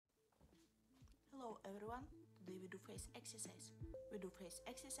everyone, today we do face exercise. We do face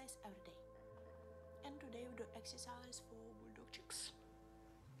exercise every day. And today we do exercise for bulldog chicks.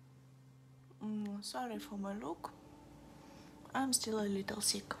 Sorry for my look. I'm still a little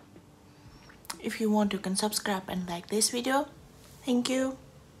sick. If you want, you can subscribe and like this video. Thank you.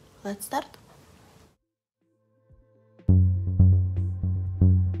 Let's start.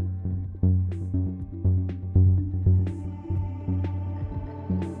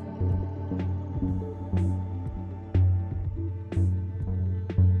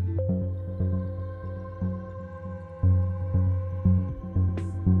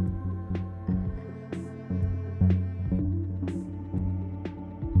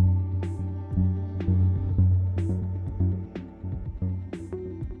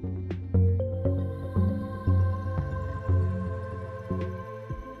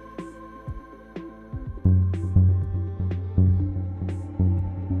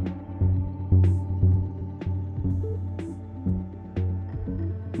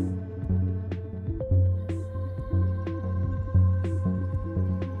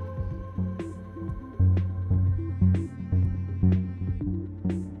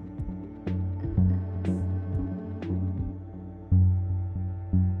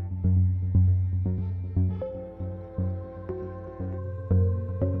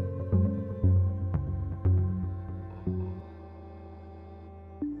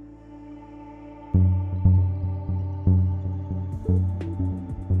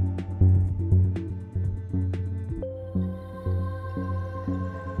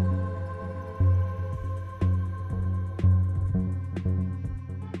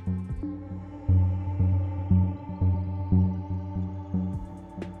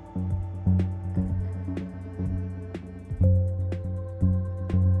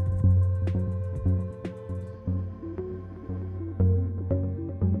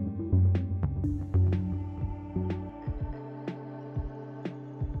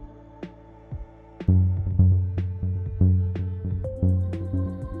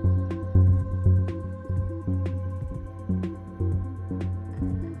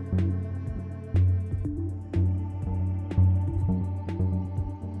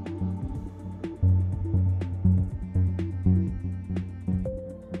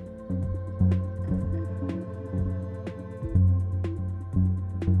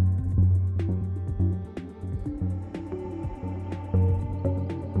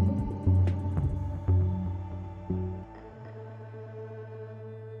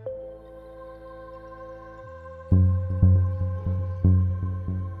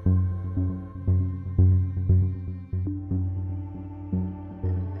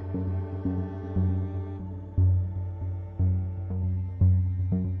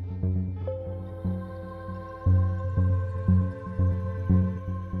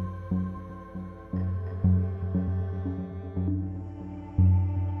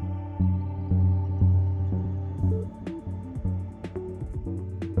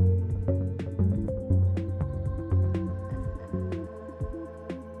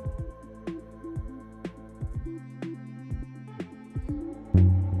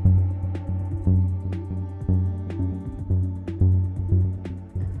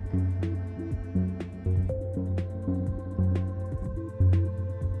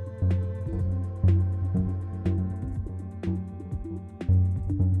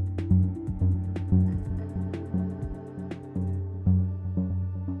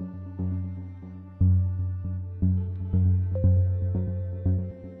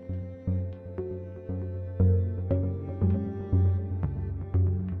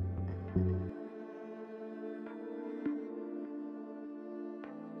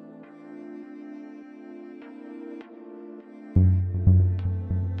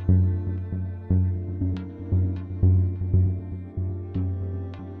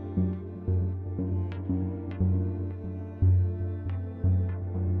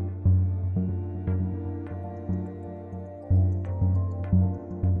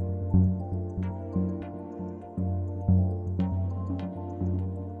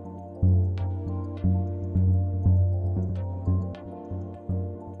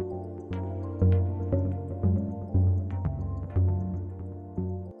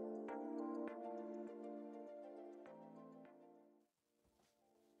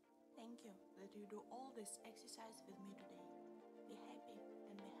 Thank you that you do all this exercise with me today. Be happy.